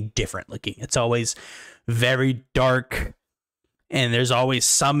anything different looking. It's always very dark, and there's always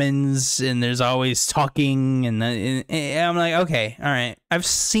summons, and there's always talking, and I'm like, okay, all right, I've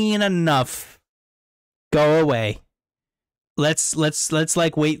seen enough. Go away. Let's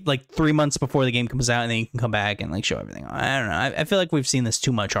like wait like 3 months before the game comes out, and then you can come back and like show everything. I don't know. I feel like we've seen this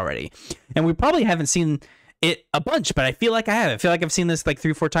too much already, and we probably haven't seen it a bunch, but I feel like I have. I feel like I've seen this like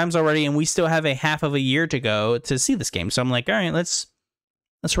 3-4 times already, and we still have a half of a year to go to see this game. So I'm like, all right, let's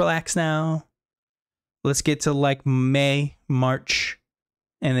relax now. Let's get to like May, March,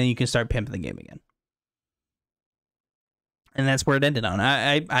 and then you can start pimping the game again. And that's where it ended on.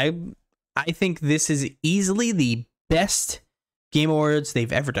 I think this is easily the best Game Awards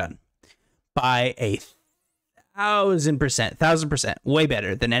they've ever done by 1,000%, way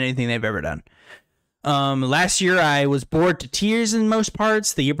better than anything they've ever done. Last year I was bored to tears in most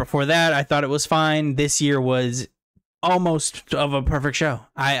parts. The year before that I thought it was fine. This year was almost of a perfect show.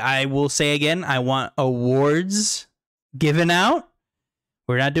 I will say again, I want awards given out.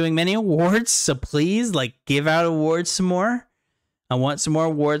 We're not doing many awards, so please like give out awards some more. I want some more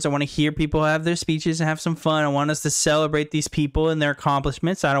awards. I want to hear people have their speeches and have some fun. I want us to celebrate these people and their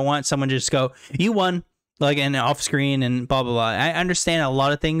accomplishments. I don't want someone to just go, you won, like, and off screen and blah, blah, blah. I understand a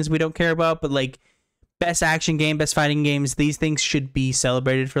lot of things we don't care about, but like best action game, best fighting games, these things should be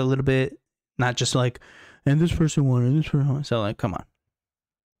celebrated for a little bit, not just like, and this person won, and this person won. So like, come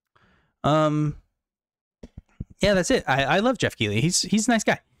on. Yeah, that's it. I love Jeff Keighley. He's a nice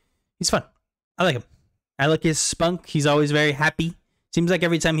guy. He's fun. I like him. I like his spunk. He's always very happy. Seems like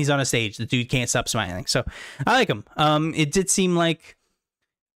every time he's on a stage, the dude can't stop smiling. So I like him. It did seem like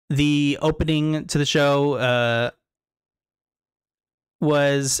the opening to the show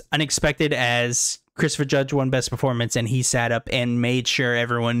was unexpected, as Christopher Judge won Best Performance, and he sat up and made sure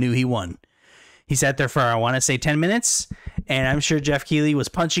everyone knew he won. He sat there for, I want to say, 10 minutes, and I'm sure Jeff Keighley was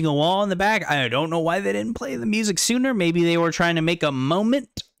punching a wall in the back. I don't know why they didn't play the music sooner. Maybe they were trying to make a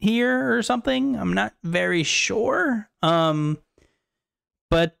moment here or something. I'm not very sure.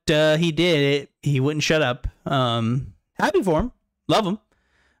 But he did it. He wouldn't shut up. Happy for him. Love him.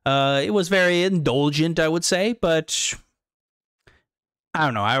 It was very indulgent, I would say, but I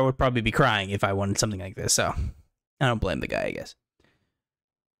don't know. I would probably be crying if I wanted something like this, so I don't blame the guy, I guess.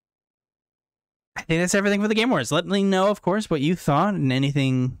 I think that's everything for the Game Awards. Let me know, of course, what you thought and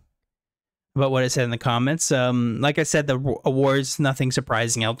anything about what I said in the comments. Like I said, the awards, nothing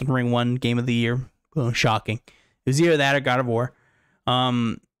surprising. Elden Ring won Game of the Year. Oh, shocking. It was either that or God of War.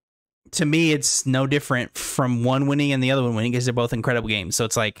 To me, it's no different from one winning and the other one winning, because they're both incredible games. So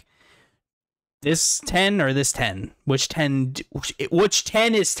it's like, this 10 or this 10? Which 10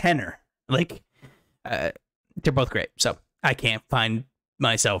 is tenor? Like, they're both great. So I can't find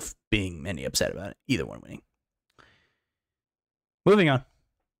myself being any upset about it. Either one winning. Moving on.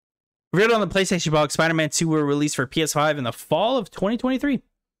 Revealed on the PlayStation box, Spider-Man 2 were released for PS5 in the fall of 2023.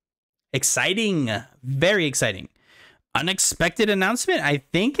 Exciting. Very exciting. Unexpected announcement. I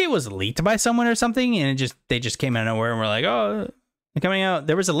think it was leaked by someone or something, and they just came out of nowhere and were like, oh, they're coming out.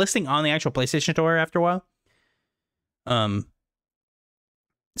 There was a listing on the actual PlayStation Store after a while.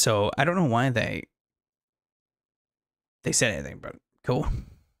 So I don't know why they said anything, but cool.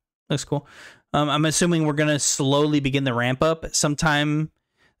 Looks cool. I'm assuming we're gonna slowly begin the ramp up sometime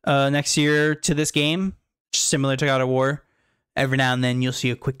next year to this game, similar to God of War. Every now and then you'll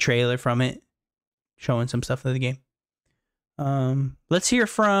see a quick trailer from it showing some stuff of the game. Let's hear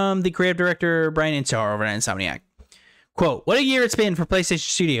from the creative director, Brian Intar, over at Insomniac. Quote, what a year it's been for PlayStation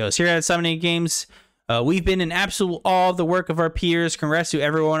Studios. Here at Insomniac Games, we've been in absolute awe of the work of our peers. Congrats to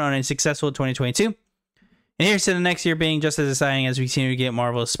everyone on a successful 2022. And here's to the next year being just as exciting as we continue to get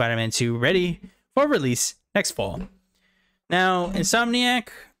Marvel's Spider-Man 2 ready for release next fall. Now, Insomniac,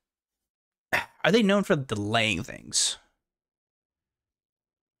 are they known for delaying things?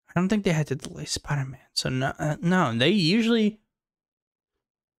 I don't think they had to delay Spider-Man. So no, they usually...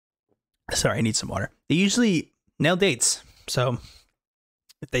 Sorry, I need some water. They usually nail dates. So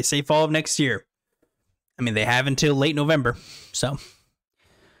if they say fall of next year, I mean, they have until late November. So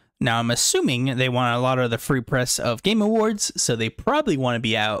now I'm assuming they want a lot of the free press of Game Awards. So they probably want to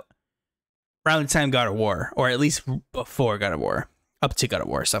be out around the time God of War, or at least before God of War, up to God of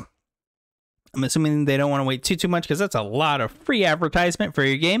War. So I'm assuming they don't want to wait too much, because that's a lot of free advertisement for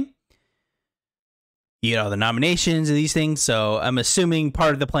your game. You get all the nominations and these things. So I'm assuming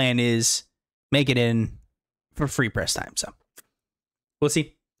part of the plan is make it in for free press time. So we'll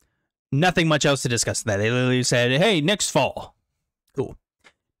see. Nothing much else to discuss that. They literally said, hey, next fall. Cool.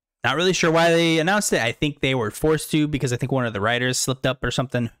 Not really sure why they announced it. I think they were forced to, because I think one of the writers slipped up or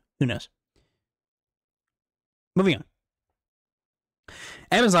something. Who knows? Moving on.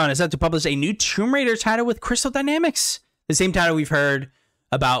 Amazon is set to publish a new Tomb Raider title with Crystal Dynamics. The same title we've heard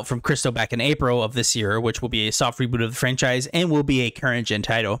about from Crystal back in April of this year, which will be a soft reboot of the franchise and will be a current-gen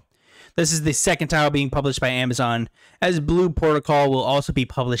title. This is the second title being published by Amazon, as Blue Protocol will also be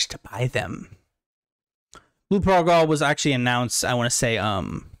published by them. Blue Protocol was actually announced, I want to say, at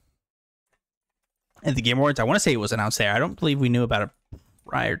the Game Awards. I want to say it was announced there. I don't believe we knew about it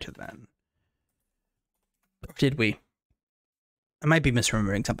prior to then. Or did we? I might be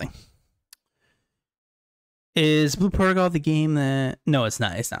misremembering something. Is Blue Protocol the game that... No, it's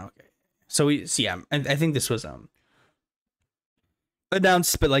not. It's not. Okay. So yeah, I think this was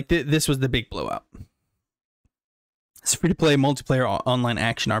announced, but like this was the big blowout. It's a free-to-play multiplayer online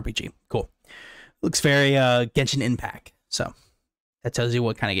action RPG. Cool. Looks very Genshin Impact. So that tells you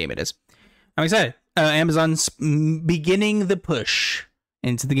what kind of game it is. I'm excited. Amazon's beginning the push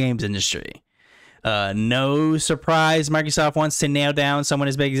into the games industry. No surprise, Microsoft wants to nail down someone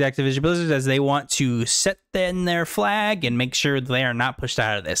as big as Activision Blizzard, as they want to set in their flag and make sure they are not pushed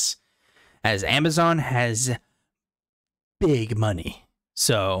out of this, as Amazon has big money.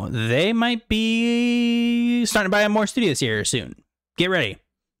 So they might be starting to buy more studios here soon. Get ready.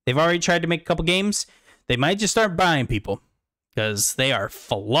 They've already tried to make a couple games. They might just start buying people, because they are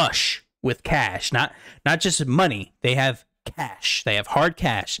flush with cash. Not just money. They have cash. They have hard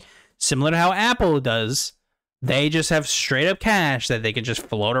cash. Similar to how Apple does, they just have straight up cash that they can just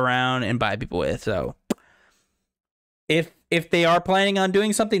float around and buy people with. So if they are planning on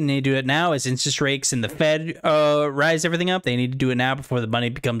doing something, they need to do it now, as interest rates and the Fed rise everything up. They need to do it now before the money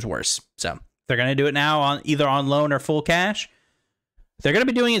becomes worse. So they're going to do it now, on either on loan or full cash. They're going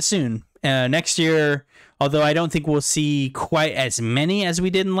to be doing it soon. Next year, although I don't think we'll see quite as many as we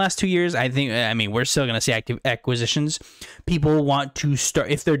did in the last 2 years. I mean, we're still going to see active acquisitions. People want to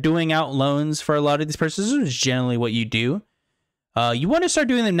start, if they're doing out loans for a lot of these purchases, which is generally what you do. You want to start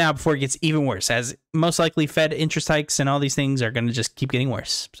doing them now before it gets even worse, as most likely Fed interest hikes and all these things are going to just keep getting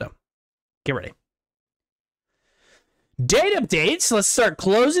worse. So get ready. Date updates. Let's start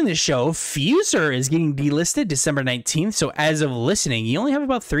closing the show. Fuser is getting delisted December 19th. So as of listening, you only have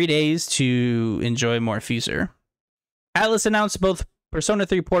about 3 days to enjoy more Fuser. Atlas announced both Persona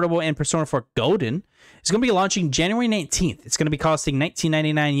 3 Portable and Persona 4 Golden. It's going to be launching January 19th. It's going to be costing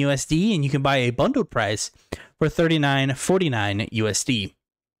 $19.99 USD, and you can buy a bundled price for $39.49 USD.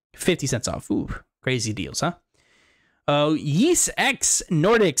 50 cents off. Ooh, crazy deals, huh? Ys X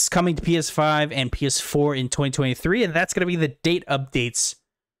Nordics coming to PS5 and PS4 in 2023, and that's going to be the date updates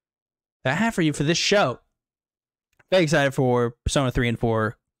that I have for you for this show. Very excited for Persona 3 and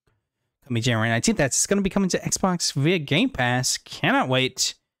 4 coming January 19th. That's going to be coming to Xbox via Game Pass. Cannot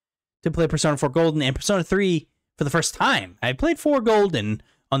wait to play Persona 4 Golden and Persona 3 for the first time. I played 4 Golden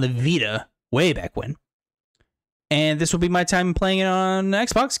on the Vita way back when, and this will be my time playing it on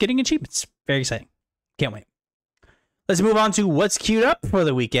Xbox, getting achievements. Very exciting. Can't wait. Let's move on to what's queued up for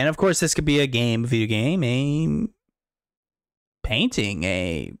the weekend. Of course, this could be a game, a video game, a painting,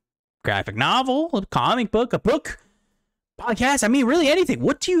 a graphic novel, a comic book, a book, podcast. I mean, really anything.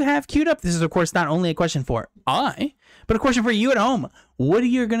 What do you have queued up? This is, of course, not only a question for I, but a question for you at home. What are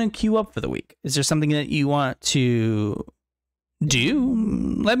you going to queue up for the week? Is there something that you want to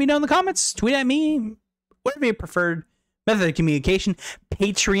do? Let me know in the comments. Tweet at me. Whatever your preferred method of communication.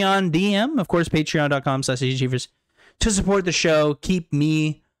 Patreon DM. Of course, patreon.com/Achievers. To support the show, keep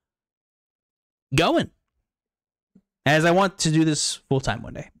me going, as I want to do this full-time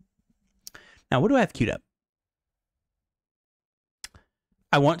one day. Now, what do I have queued up?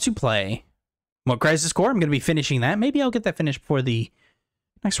 I want to play more Crisis Core. I'm going to be finishing that. Maybe I'll get that finished before the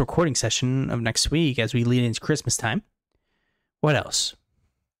next recording session of next week as we lead into Christmas time. What else?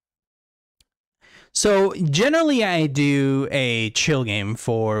 So generally I do a chill game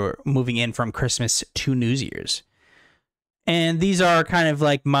for moving in from Christmas to New Year's. And these are kind of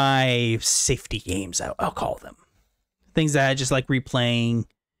like my safety games, I'll call them. Things that I just like replaying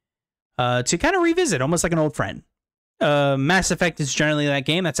to kind of revisit, almost like an old friend. Mass Effect is generally that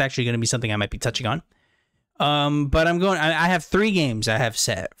game. That's actually going to be something I might be touching on. But I have 3 games I have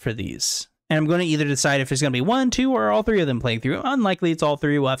set for these. And I'm going to either decide if it's going to be 1, 2, or all 3 of them playing through. Unlikely it's all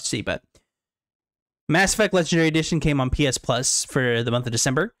 3, we'll have to see, but Mass Effect Legendary Edition came on PS Plus for the month of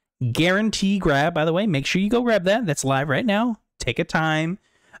December. Guarantee grab, by the way. Make sure you go grab that. That's live right now. Take a time.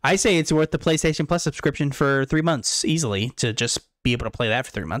 I say it's worth the PlayStation Plus subscription for 3 months easily to just be able to play that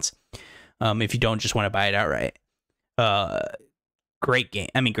for 3 months. If you don't just want to buy it outright. Great game.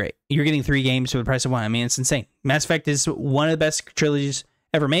 I mean, great. You're getting 3 games for the price of 1. I mean, it's insane. Mass Effect is one of the best trilogies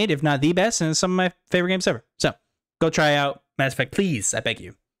ever made, if not the best, and it's some of my favorite games ever. So go try out Mass Effect, please. I beg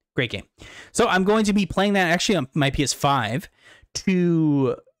you. Great game. So I'm going to be playing that actually on my PS5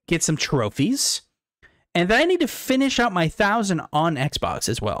 to get some trophies. And then I need to finish out my 1,000 on Xbox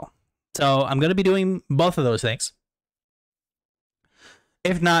as well. So I'm going to be doing both of those things.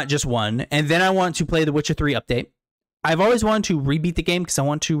 If not just one. And then I want to play the Witcher 3 update. I've always wanted to rebeat the game because I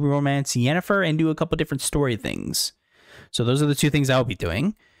want to romance Yennefer and do a couple different story things. So those are the 2 things I'll be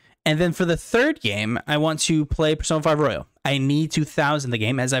doing. And then for the 3rd game, I want to play Persona 5 Royal. I need to 1,000 the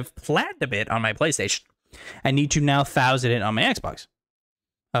game as I've platinumed it on my PlayStation. I need to now 1,000 it on my Xbox.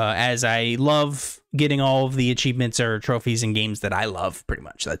 As I love getting all of the achievements or trophies in games that I love, pretty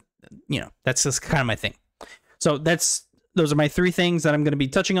much. That's just kind of my thing. So those are my 3 things that I'm going to be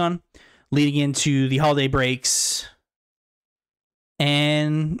touching on leading into the holiday breaks.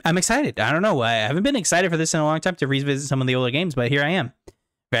 And I'm excited. I don't know. I haven't been excited for this in a long time to revisit some of the older games, but here I am.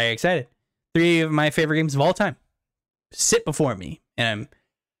 Very excited. 3 of my favorite games of all time sit before me, and I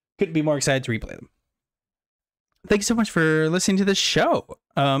couldn't be more excited to replay them. Thank you so much for listening to this show.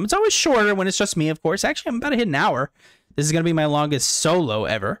 It's always shorter when it's just me, of course. Actually, I'm about to hit an hour. This is going to be my longest solo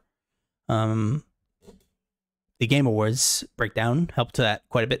ever. The Game Awards breakdown helped to that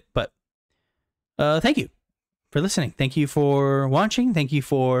quite a bit, but thank you for listening. Thank you for watching. Thank you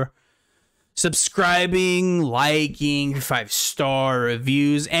for subscribing, liking, 5-star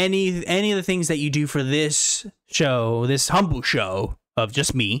reviews, any of the things that you do for this show, this humble show of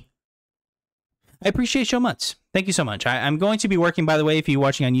just me. I appreciate so much. Thank you so much. I'm going to be working, by the way, if you're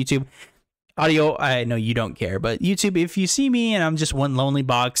watching on YouTube. Audio, I know you don't care, but YouTube, if you see me and I'm just one lonely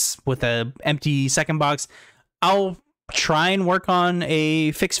box with a empty second box, I'll try and work on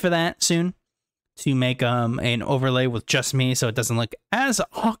a fix for that soon to make an overlay with just me so it doesn't look as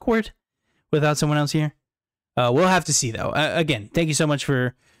awkward without someone else here. We'll have to see, though. Again, thank you so much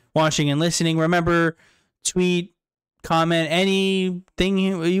for watching and listening. Remember, tweet, comment, anything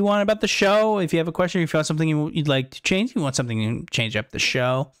you want about the show. If you have a question, if you have something you'd like to change, you want something to change up the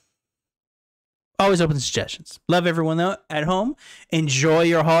show. Always open to suggestions. Love everyone, though, at home. Enjoy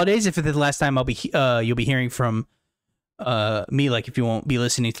your holidays. If it's the last time you'll be hearing from me, like if you won't be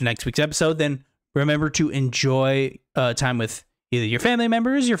listening to next week's episode, then remember to enjoy time with either your family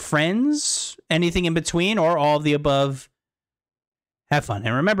members, your friends, anything in between, or all of the above. Have fun.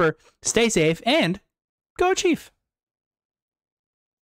 And remember, stay safe and go Chief.